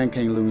here in Grand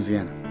Cane,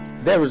 Louisiana.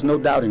 There is no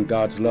doubt in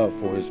God's love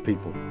for his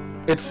people.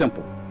 It's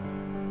simple.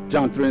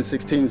 John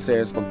 3:16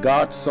 says, "For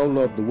God so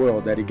loved the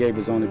world that he gave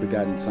his only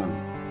begotten Son."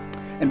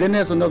 And then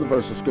there's another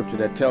verse of scripture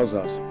that tells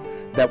us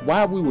that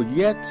while we were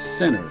yet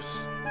sinners,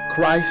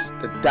 Christ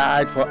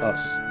died for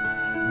us.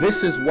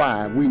 This is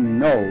why we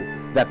know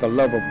that the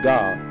love of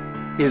God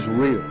is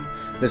real.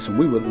 Listen,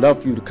 we would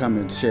love for you to come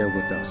and share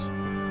with us.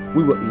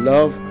 We would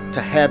love to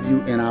have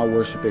you in our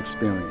worship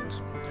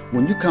experience.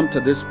 When you come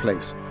to this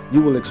place,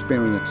 you will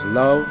experience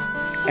love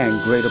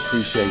and great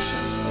appreciation.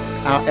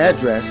 Our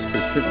address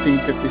is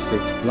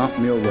 1556 Blunt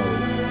Mill Road,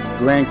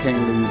 Grand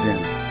Cane,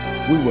 Louisiana.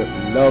 We would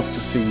love to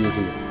see you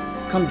here.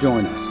 Come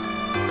join us.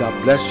 God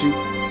bless you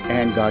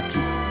and God keep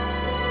you.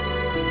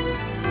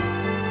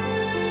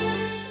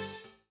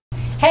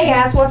 Hey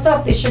guys, what's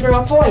up? This your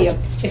girl Toya.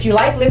 If you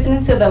like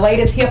listening to the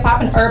latest hip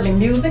hop and urban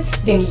music,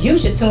 then you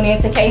should tune in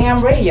to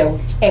KHAM Radio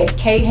at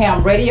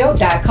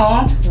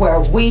khamradio.com,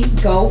 where we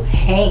go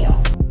ham.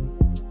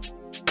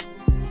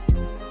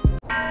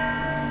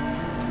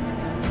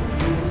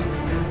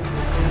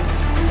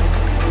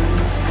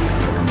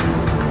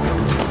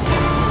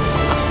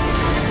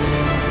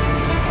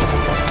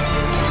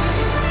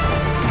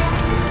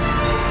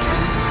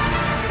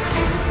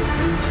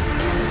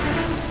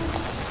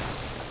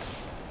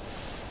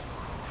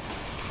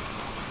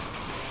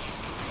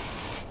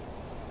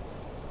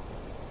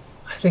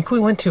 I think we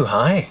went too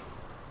high.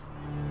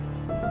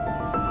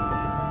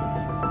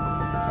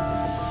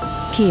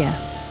 Kia,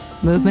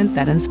 movement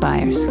that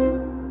inspires.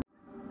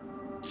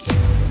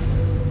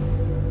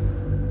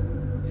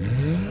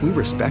 We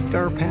respect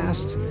our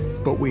past,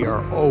 but we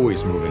are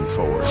always moving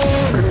forward.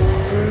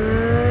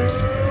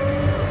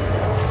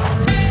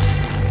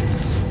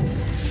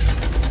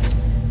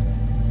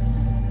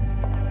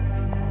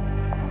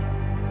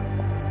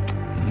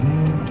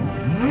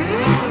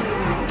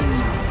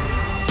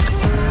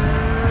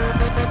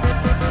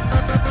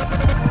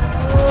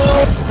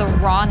 The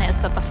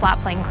rawness of the flat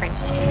plane crane.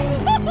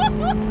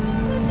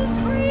 This is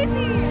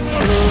crazy.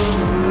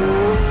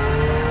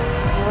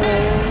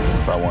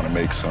 If I want to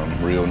make some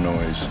real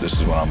noise, this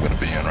is what I'm going to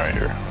be in right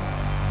here.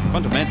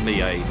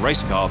 Fundamentally, a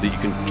race car that you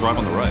can drive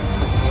on the road.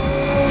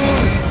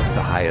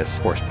 The highest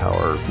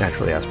horsepower,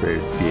 naturally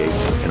aspirated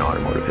V8 in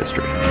automotive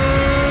history.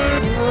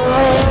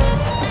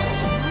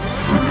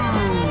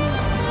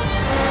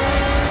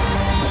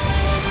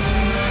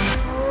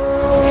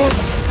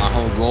 Our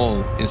whole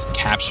goal is to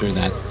capture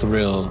that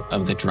thrill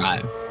of the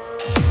drive.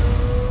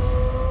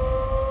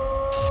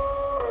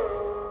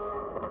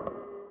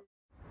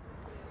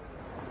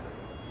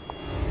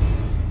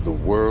 The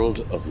world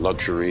of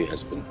luxury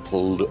has been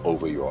pulled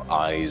over your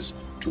eyes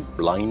to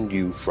blind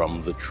you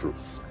from the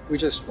truth. We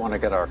just want to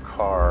get our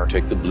car.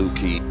 Take the blue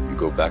key, you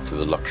go back to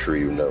the luxury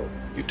you know.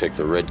 You take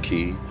the red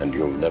key, and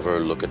you'll never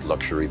look at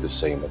luxury the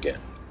same again.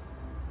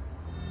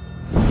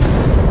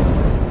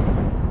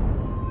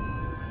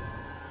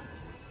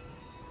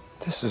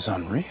 This is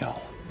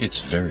unreal. It's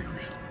very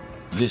real.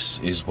 This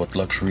is what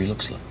luxury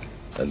looks like.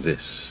 And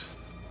this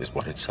is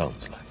what it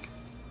sounds like.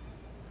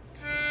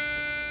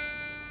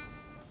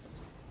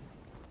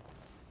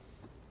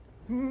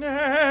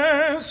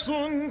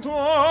 Nessun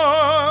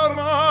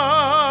dorma,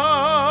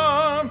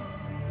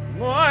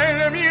 ma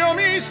il mio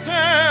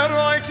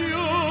mistero è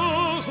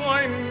chiuso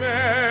in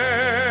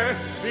me.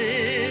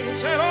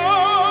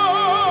 Vincerò,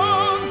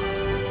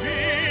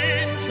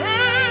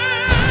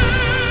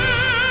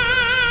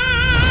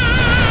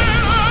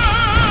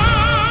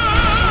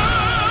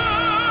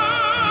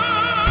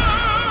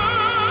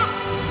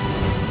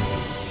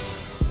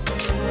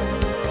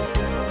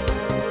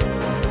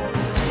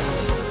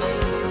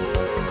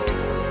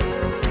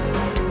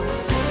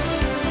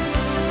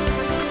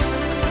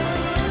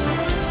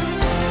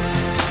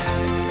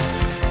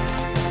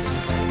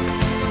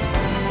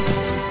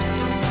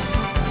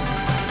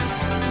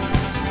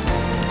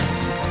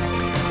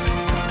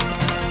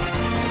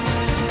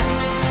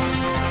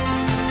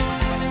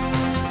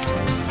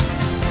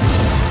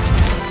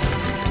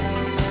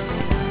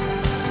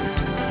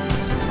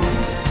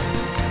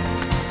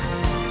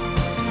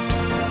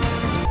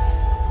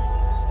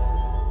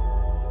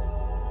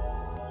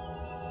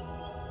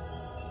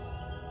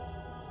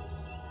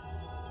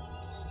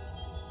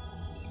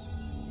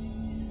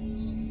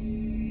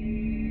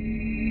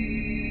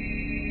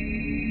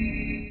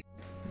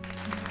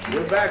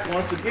 back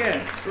once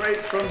again, straight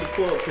from the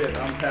pulpit.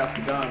 I'm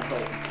Pastor Don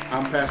Colton.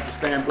 I'm Pastor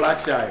Stan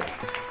Blackshire.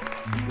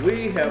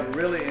 We have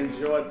really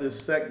enjoyed this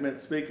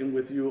segment speaking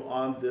with you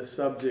on this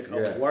subject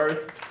of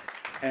worth,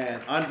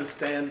 and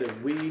understand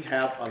that we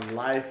have a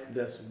life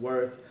that's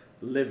worth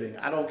living.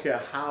 I don't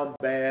care how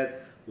bad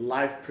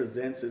life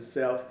presents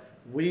itself.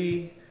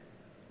 When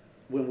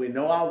we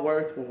know our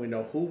worth, when we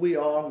know who we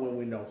are, when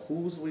we know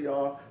whose we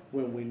are,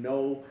 when we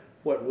know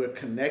what we're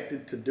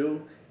connected to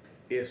do,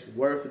 it's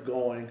worth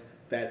going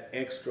that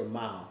extra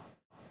mile.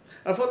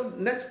 And for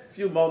the next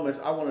few moments,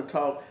 I want to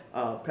talk,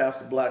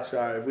 Pastor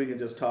Blackshire, if we can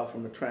just talk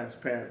from a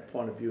transparent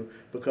point of view,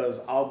 because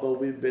although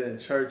we've been in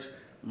church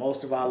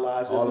most of our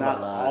lives, if not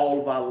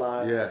all of our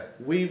lives,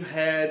 we've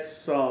had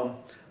some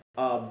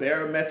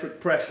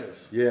barometric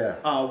pressures.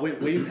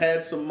 We've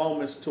had some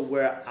moments to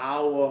where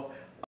our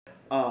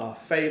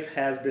faith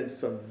has been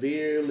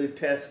severely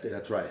tested.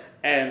 That's right.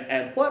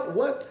 And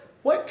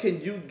what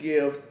can you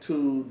give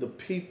to the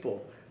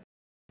people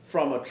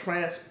from a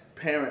transparent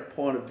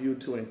point of view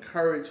to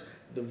encourage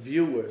the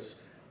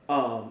viewers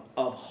of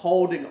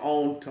holding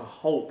on to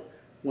hope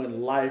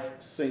when life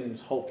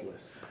seems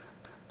hopeless?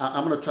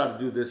 I'm going to try to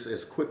do this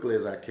as quickly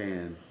as I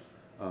can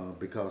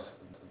because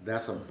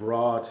that's a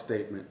broad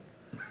statement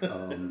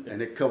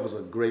and it covers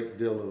a great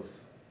deal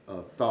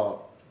of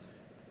thought.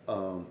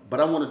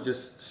 But I want to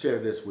just share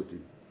this with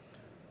you.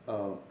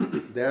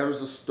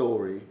 There's a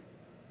story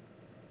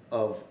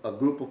of a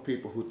group of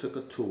people who took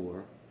a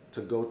tour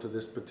to go to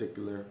this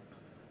particular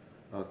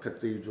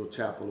cathedral,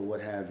 chapel, or what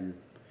have you.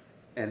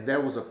 And there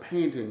was a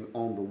painting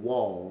on the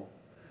wall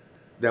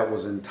that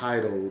was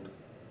entitled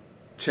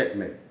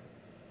Checkmate.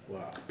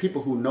 Wow.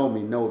 People who know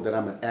me know that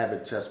I'm an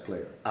avid chess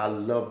player. I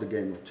love the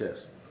game of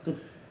chess.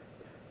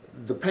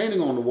 The painting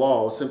on the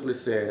wall simply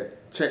said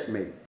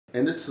Checkmate.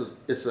 And it's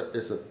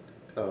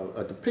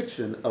a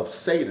depiction of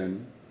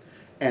Satan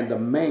and a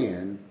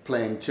man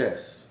playing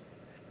chess.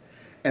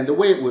 And the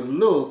way it would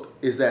look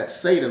is that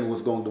Satan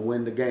was going to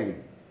win the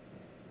game,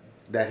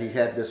 that he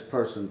had this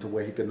person to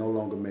where he could no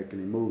longer make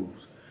any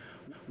moves.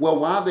 Well,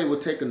 while they were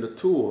taking the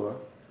tour,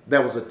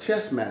 there was a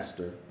chess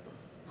master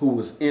who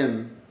was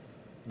in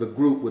the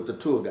group with the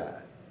tour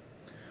guide.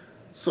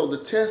 So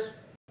the chess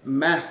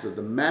master,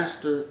 the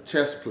master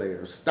chess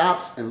player,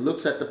 stops and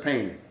looks at the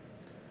painting.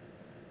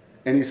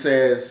 And he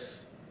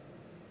says,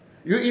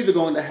 you're either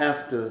going to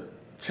have to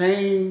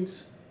change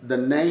the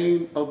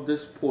name of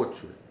this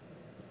portrait,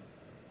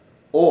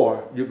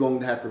 or you're going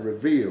to have to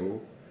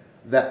reveal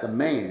that the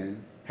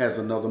man has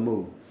another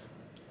move.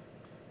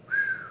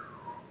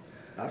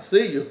 I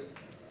see you.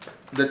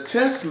 The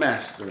chess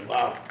master,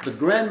 the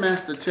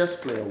grandmaster chess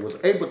player, was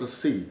able to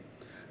see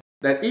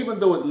that even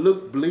though it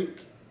looked bleak,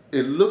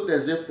 it looked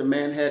as if the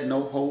man had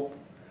no hope,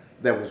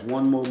 there was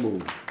one more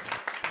move.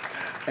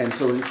 And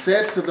so he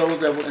said to those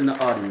that were in the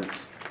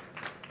audience,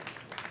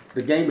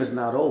 the game is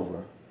not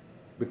over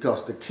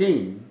because the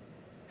king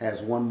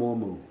has one more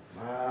move.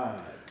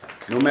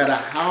 No matter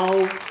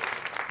how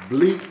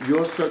bleak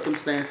your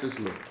circumstances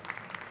look,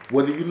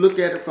 whether you look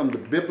at it from the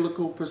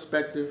biblical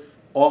perspective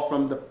or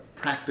from the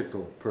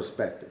practical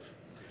perspective.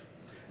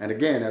 And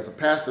again, as a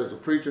pastor, as a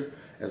preacher,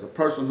 as a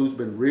person who's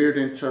been reared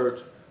in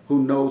church,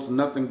 who knows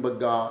nothing but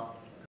God,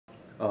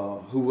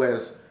 who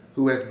has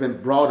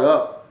been brought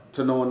up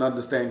to know and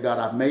understand God.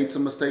 I've made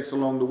some mistakes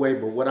along the way,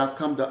 but what I've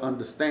come to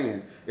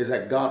understand is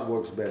that God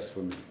works best for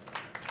me.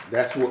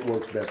 That's what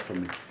works best for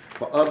me.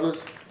 For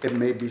others, it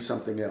may be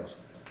something else.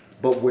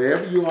 But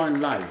wherever you are in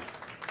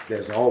life,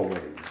 there's always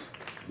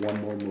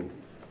one more move.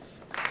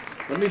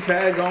 Let me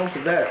tag on to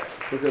that,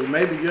 because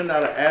maybe you're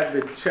not an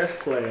avid chess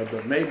player,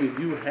 but maybe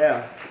you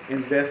have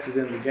invested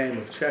in the game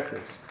of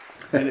checkers.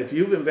 And if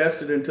you've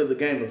invested into the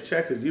game of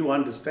checkers, you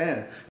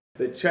understand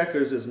that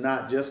checkers is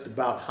not just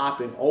about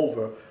hopping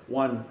over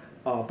one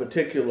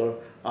particular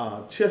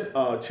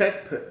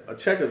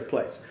checkers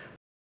place.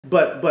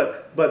 But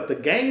the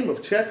game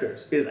of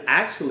checkers is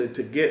actually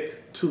to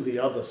get to the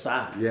other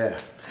side. Yeah.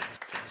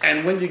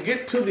 And when you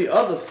get to the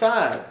other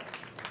side,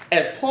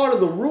 as part of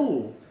the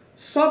rule,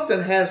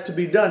 something has to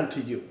be done to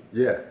you.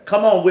 Yeah.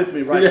 Come on with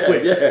me right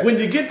quick. Yeah. When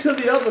you get to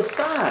the other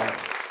side,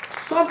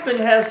 something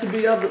has to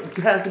be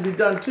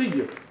done to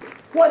you.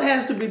 What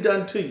has to be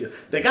done to you?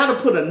 They got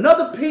to put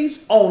another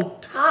piece on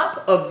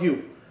top of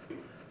you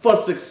for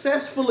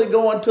successfully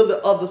going to the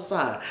other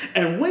side.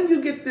 And when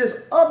you get this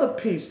other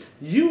piece,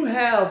 you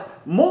have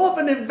more of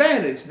an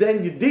advantage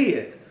than you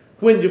did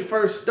when you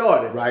first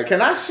started. Right. Can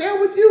I share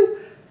with you?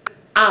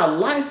 Our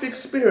life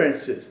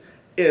experiences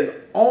is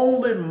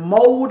only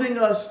molding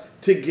us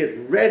to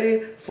get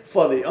ready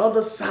for the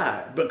other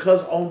side,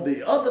 because on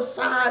the other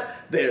side,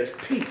 there's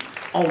peace.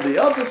 On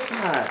the other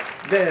side,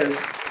 there's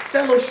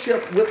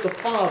fellowship with the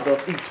Father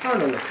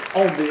eternally.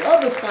 On the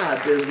other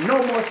side, there's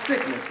no more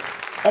sickness.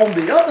 On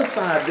the other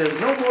side, there's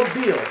no more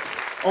bills.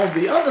 On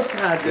the other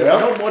side, there's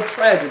no more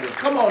tragedy.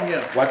 Come on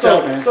here. Watch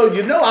out, man. So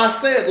you know I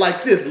say it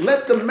like this: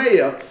 let the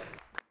mayor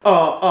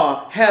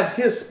have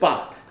his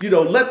spot. You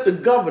know, let the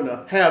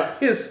governor have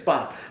his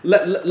spot.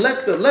 Let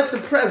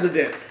the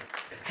president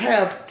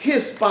have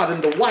his spot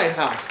in the White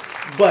House.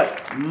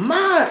 But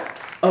my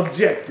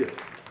objective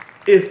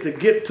is to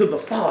get to the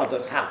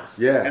Father's house.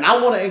 Yeah. And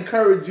I want to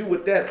encourage you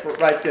with that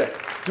right there.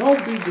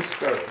 Don't be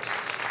discouraged.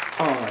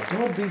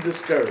 Don't be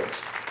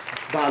discouraged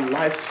by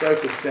life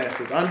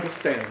circumstances.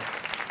 Understand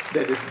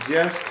that it's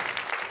just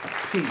a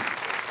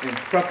piece in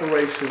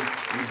preparation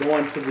and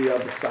going to the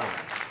other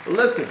side. But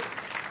listen,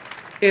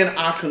 in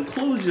our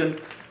conclusion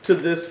to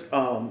this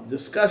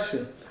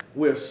discussion,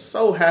 we're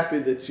so happy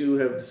that you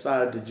have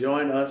decided to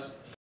join us.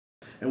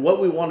 And what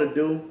we want to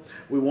do,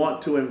 we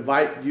want to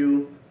invite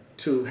you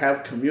to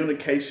have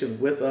communication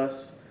with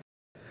us.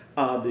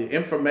 The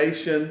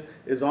information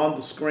is on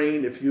the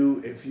screen if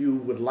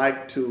you would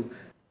like to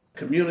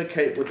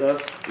communicate with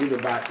us either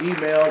by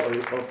email or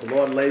if the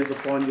Lord lays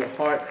upon your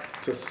heart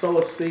to sow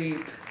a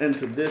seed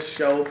into this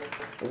show.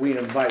 We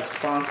invite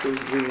sponsors,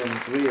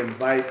 we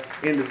invite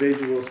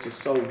individuals to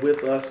sow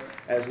with us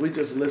as we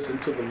just listen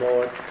to the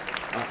Lord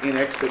in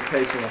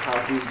expectation of how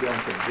he's going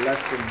to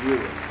bless the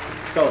viewers.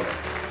 So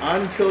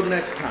until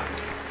next time,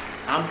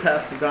 I'm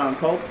Pastor Don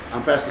Pope.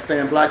 I'm Pastor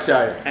Stan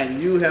Blackshire.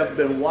 And you have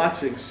been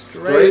watching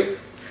Straight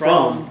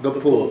from the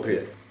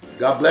Pulpit.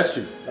 God bless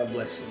you. God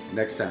bless you.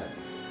 Next time.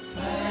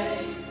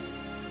 Faith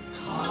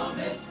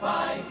cometh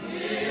by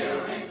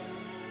hearing,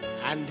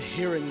 and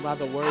hearing by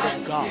the word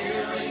of God.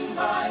 Hearing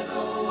by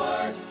the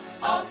word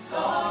of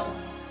God.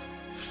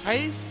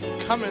 Faith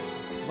cometh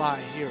by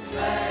hearing.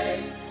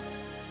 Faith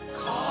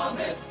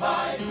cometh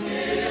by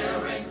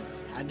hearing,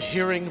 and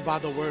hearing by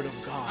the word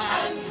of God.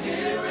 And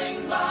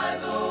hearing by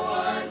the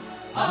word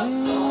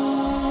of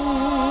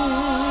God.